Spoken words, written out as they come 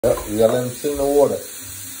Yep, you gotta let them sit in the water.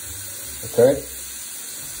 Okay?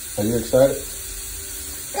 Are you excited?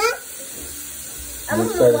 I'm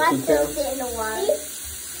gonna watch them sit in the water.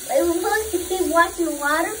 Wait, we're supposed to keep watching the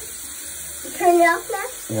water? You turn it off now?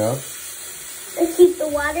 Yeah. And keep the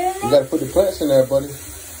water in there? You gotta put the plants in there, buddy.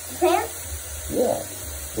 The plants? Yeah.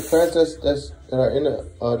 The plants that's in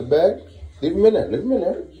the bag, leave them in there. Leave them in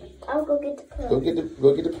there. I'll go get the plants.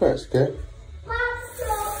 Go get the plants, okay?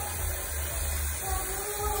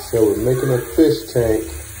 So we're making a fish tank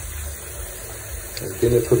and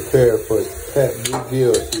getting it prepared for his pet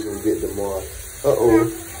bluegill so he can get tomorrow.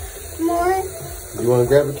 More? You want to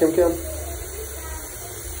grab it, Kim Kim?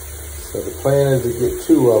 So the plan is to get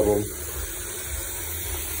 2 of them.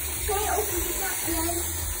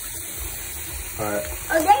 Alright.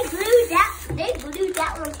 Oh, they glued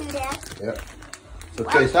that one too, Dad. Yep. So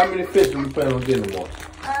Chase, how many fish do you plan on getting tomorrow?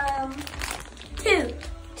 2.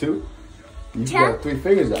 2? You got 3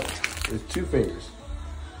 fingers out. There's 2 fingers.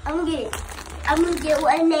 I'm gonna get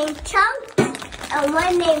one named Chunk and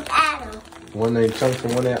one named Adam. One named Chunks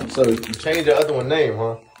and one named... So you changed the other one name,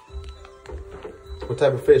 huh? What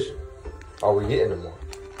type of fish are we getting tomorrow?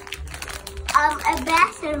 A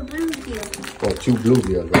bass and a bluegill. Oh, 2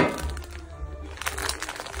 bluegills, right?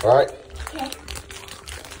 All right. Okay.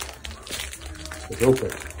 It's open.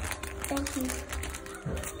 Thank you.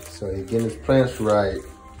 So he's getting his plants right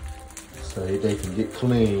so they can get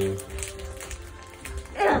clean.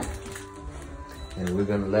 And we're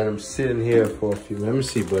gonna let them sit in here for a few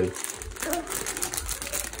minutes. Let me see, buddy.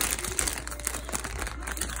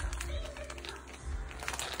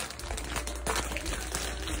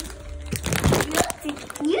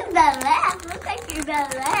 You better laugh. Looks like you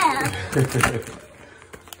better laugh.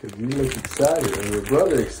 Cause you look excited and your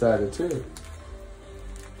brother excited too.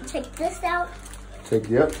 Take this out. Take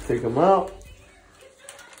them out.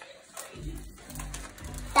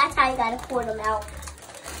 That's how you gotta pour them out.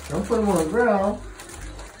 Don't put them on the ground.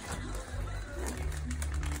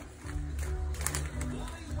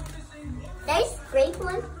 Did I scrape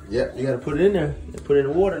one? Yep, you gotta put it in there. You put it in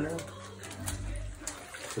the water now.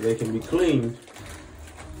 So they can be clean.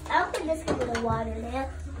 I don't think this can go in the water now.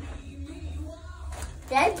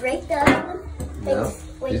 Did I break the other one? No.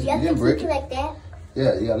 Wait, you have to keep it like that?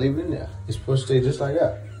 Yeah, you gotta leave it in there. It's supposed to stay just like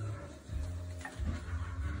that.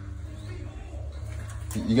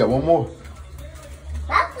 You got one more?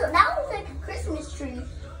 That was like a Christmas tree.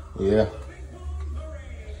 Yeah.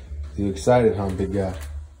 You excited, huh, big guy?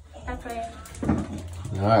 That's right.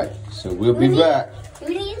 All right, so we'll be back. Do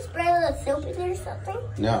we need to spray a little soap in there or something?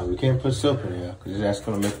 No, we can't put soap in there because that's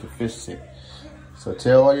gonna make the fish sick. So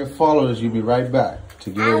tell all your followers you'll be right back to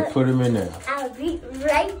get ready to put them in there. I'll be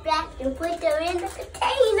right back and put them in the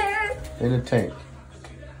container. In the tank.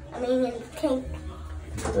 I mean, in the tank.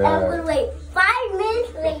 I'm gonna wait 5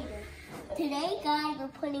 minutes later. Today, guys, we're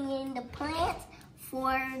putting in the plants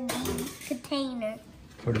for the container.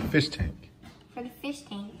 For the fish tank. For the fish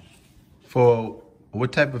tank. For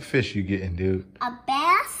what type of fish you getting, dude? A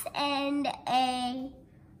bass and a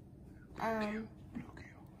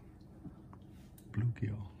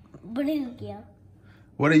Bluegill. bluegill.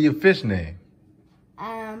 What are your fish name?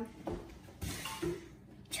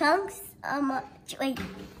 Chunks. Wait.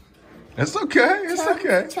 It's okay. It's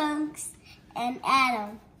okay. Chunks and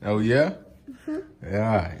Adam. Oh yeah. All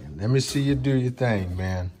right. Let me see you do your thing,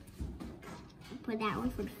 man. Put that one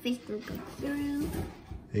for the fish to go through.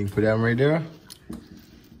 You can put that one right there.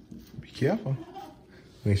 Be careful.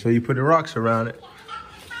 Make sure you put the rocks around it.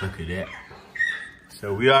 Look at that.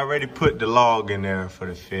 So we already put the log in there for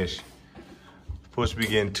the fish. Supposed to be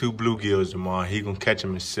getting 2 bluegills tomorrow. He gonna catch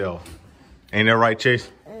them himself. Ain't that right, Chase?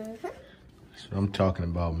 That's what I'm talking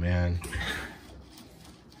about, man.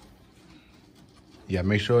 Yeah,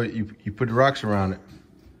 make sure you put the rocks around it.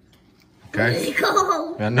 Okay? It's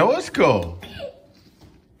cold. I know it's cold.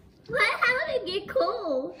 What? How did it get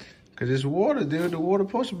cold? Because it's water, dude. The water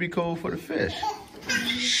supposed to be cold for the fish.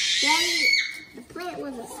 Daddy, the plant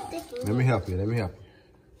wasn't sticking. Let me help you. Let me help you.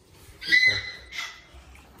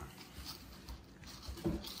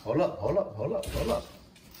 Hold up, hold up, hold up, hold up.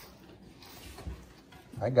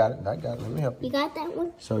 I got it. Let me help you. You got that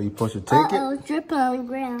one? So you're supposed to take it. It's dripping on the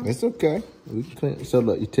ground. It's okay. We can clean it. So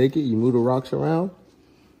look, you take it, you move the rocks around,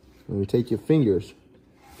 and you take your fingers.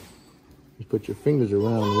 You put your fingers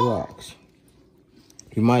around the rocks.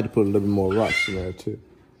 You might have put a little bit more rocks in there too.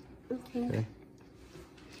 Okay.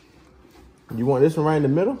 You want this one right in the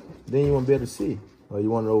middle? Then you won't be able to see. Or you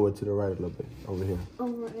want it over to the right a little bit, over here.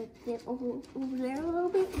 Over there a little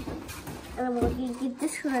bit. And I'm going to get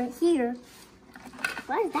this right here.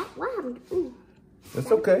 What is that? What happened? Ooh.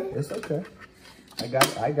 It's okay. It's okay. I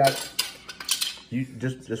got it. You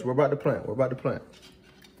just worry about the plant. Worry about the plant.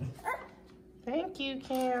 Thank you,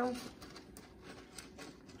 Cam.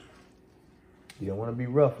 You don't want to be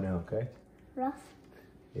rough now, okay? Rough?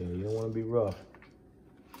 Yeah, you don't want to be rough.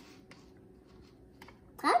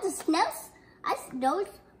 Those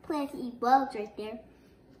plants eat bugs right there.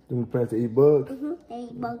 Them plants that eat bugs? Mm-hmm. They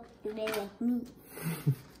eat bugs. Do they like meat?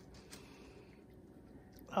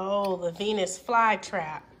 Oh, the Venus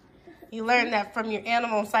flytrap. You learned that from your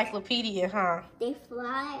animal encyclopedia, huh? They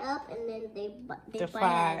fly up and then they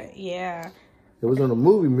fly, yeah. It was on a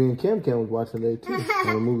movie me and Cam was watching today too.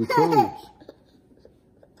 On the movie Cruise.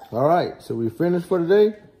 All right, so we finished for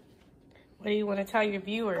today. What do you want to tell your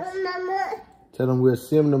viewers? Tell them we'll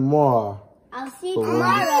see them tomorrow. I'll see you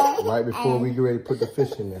tomorrow. Right before we get ready to put the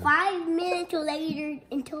fish in there. 5 minutes later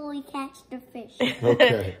until we catch the fish.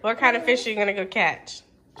 Okay. What kind of fish are you going to go catch?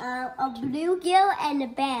 A bluegill and a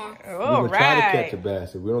bass. Oh, we're going to try to catch a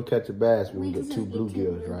bass. If we don't catch a bass, we can get 2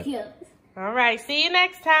 bluegills, right? All right, see you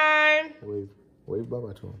next time. Wave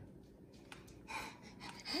bye-bye to him.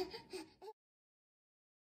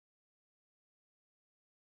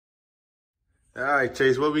 All right,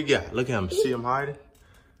 Chase, what we got? Look at him. See him hiding?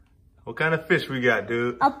 What kind of fish we got,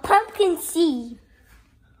 dude? A pumpkin seed.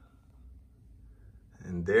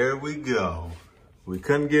 And there we go. We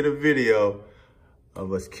couldn't get a video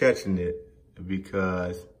of us catching it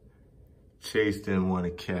because Chase didn't want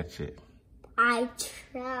to catch it. I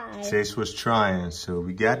tried. Chase was trying, so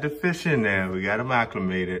we got the fish in there. We got him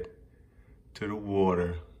acclimated to the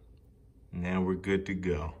water. And now we're good to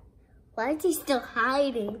go. Why is he still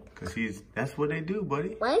hiding? Because that's what they do,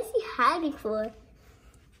 buddy. What is he hiding for?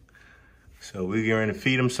 So we're going to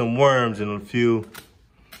feed him some worms in a few.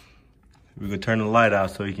 We're going to turn the light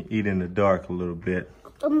out so he can eat in the dark a little bit.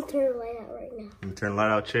 I'm going to turn the light out right now. You can turn the light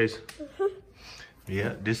out, Chase? Mm-hmm.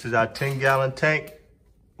 Yeah, this is our 10-gallon tank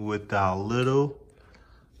with our little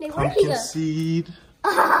pumpkin seed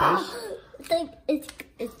fish.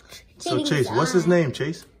 So Chase, what's his name,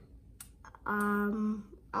 Chase?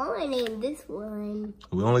 I want to name this one.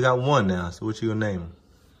 We only got one now, so what you gonna name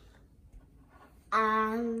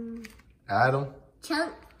him? Adam?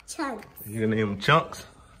 Chunks. You gonna name him Chunks?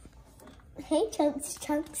 Hey,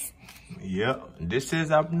 Chunks. Yep, this is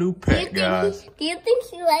our new pet, guys. Do you think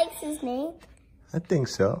he likes his name? I think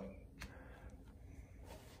so.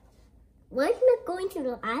 Why is he not going to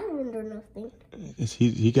the island or nothing?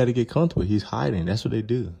 He got to get comfortable. He's hiding. That's what they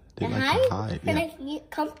do. They like to hide. Can I get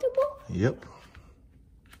comfortable? Yep.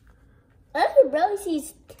 I can barely see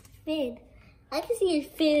his fin. I can see his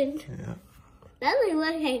fin. Yeah. That would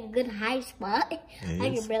look like a good hiding spot. Yeah,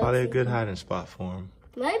 it's probably a good hiding spot for him.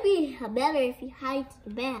 Might be better if he hides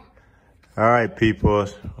in the back. All right, people.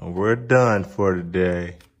 We're done for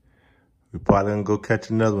today. We're probably going to go catch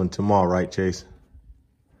another one tomorrow, right, Chase?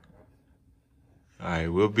 All right,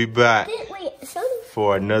 we'll be back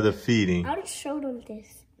for another feeding. I just showed them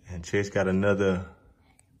this. And Chase got another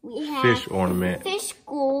fish ornament. Fish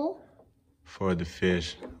school. For the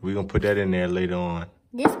fish. We're going to put that in there later on.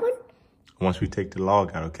 This one? Once we take the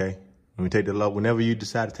log out, okay? When we take the log, whenever you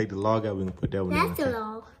decide to take the log out, we can put that one in. That's the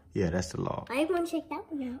log. Yeah, that's the log. I want to check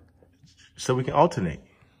that one out. So we can alternate,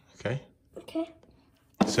 okay? Okay.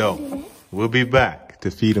 So, we'll be back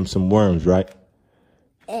to feed him some worms, right?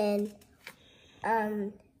 And,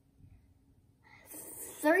 30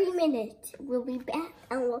 minutes, we'll be back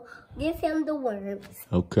and we'll give him the worms.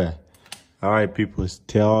 Okay. All right, people.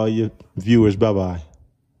 Tell all your viewers bye-bye.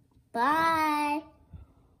 Bye.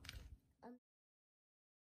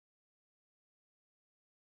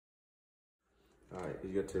 All right,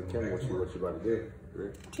 you got to tell Kim what you about to do.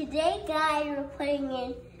 Right? Today, guys, we're putting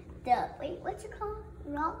in the, what's it called?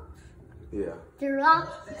 Rocks? Yeah. The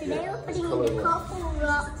rocks. Today, we're putting in the colorful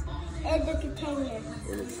rocks in the container.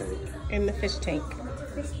 In the tank. In the fish tank. The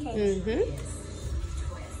fish tank. Mm-hmm.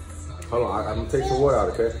 Hold on, I'm going to take some water out,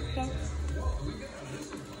 okay? Okay.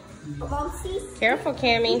 Mom, see? Careful,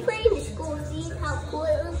 Cammy. We put in the school. See how cool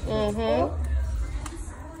it looks? Mm-hmm.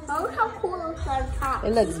 Look how cool it looks on top.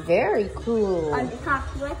 It looks very cool. On the top.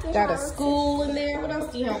 Got a school in there. What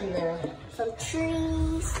else do you have in there? Some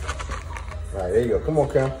trees. All right, there you go. Come on,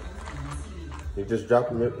 Cam. You just drop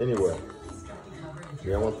them anywhere.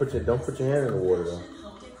 You don't put your hand in the water, though.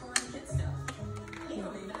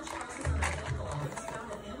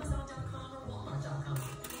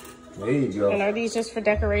 There you go. And are these just for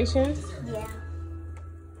decoration? Yeah.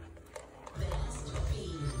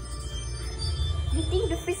 You think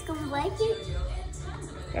the fish gonna like it?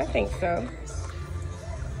 I think so.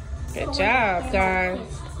 Good job, guys.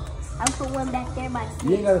 I'll put one back there by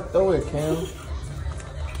You ain't gotta throw it, Cam.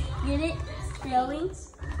 Get it? Throwing.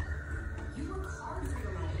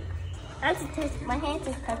 I just touched my hands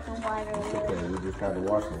just touched the water. Okay, you just gotta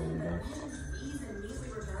wash it when you're done.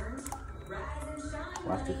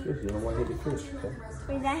 Watch the fish. You don't want to hit the fish, okay?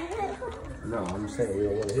 Is that it? No, I'm saying you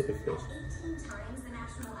don't want to hit the fish.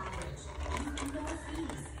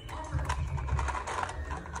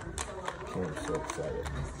 I'm so excited.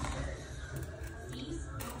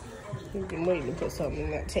 You've been waiting to put something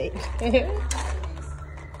in that tape.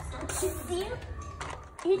 See?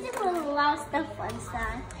 You just put a lot of stuff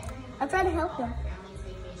inside. I'm trying to help him.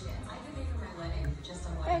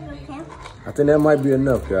 There you go, Cam. I think that might be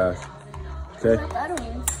enough, guys. Okay? Like the other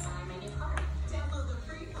ones.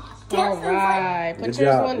 All right. Put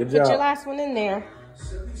your last one in there.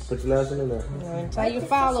 Put your last one in there. And tell your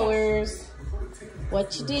followers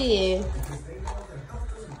what you did.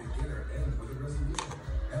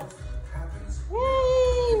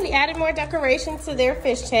 Yay! We added more decorations to their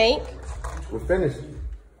fish tank. We're finished.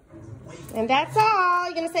 And that's all.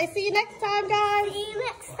 You're going to say see you next time, guys? See you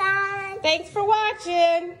next time. Thanks for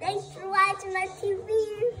watching. Thanks for watching my TV.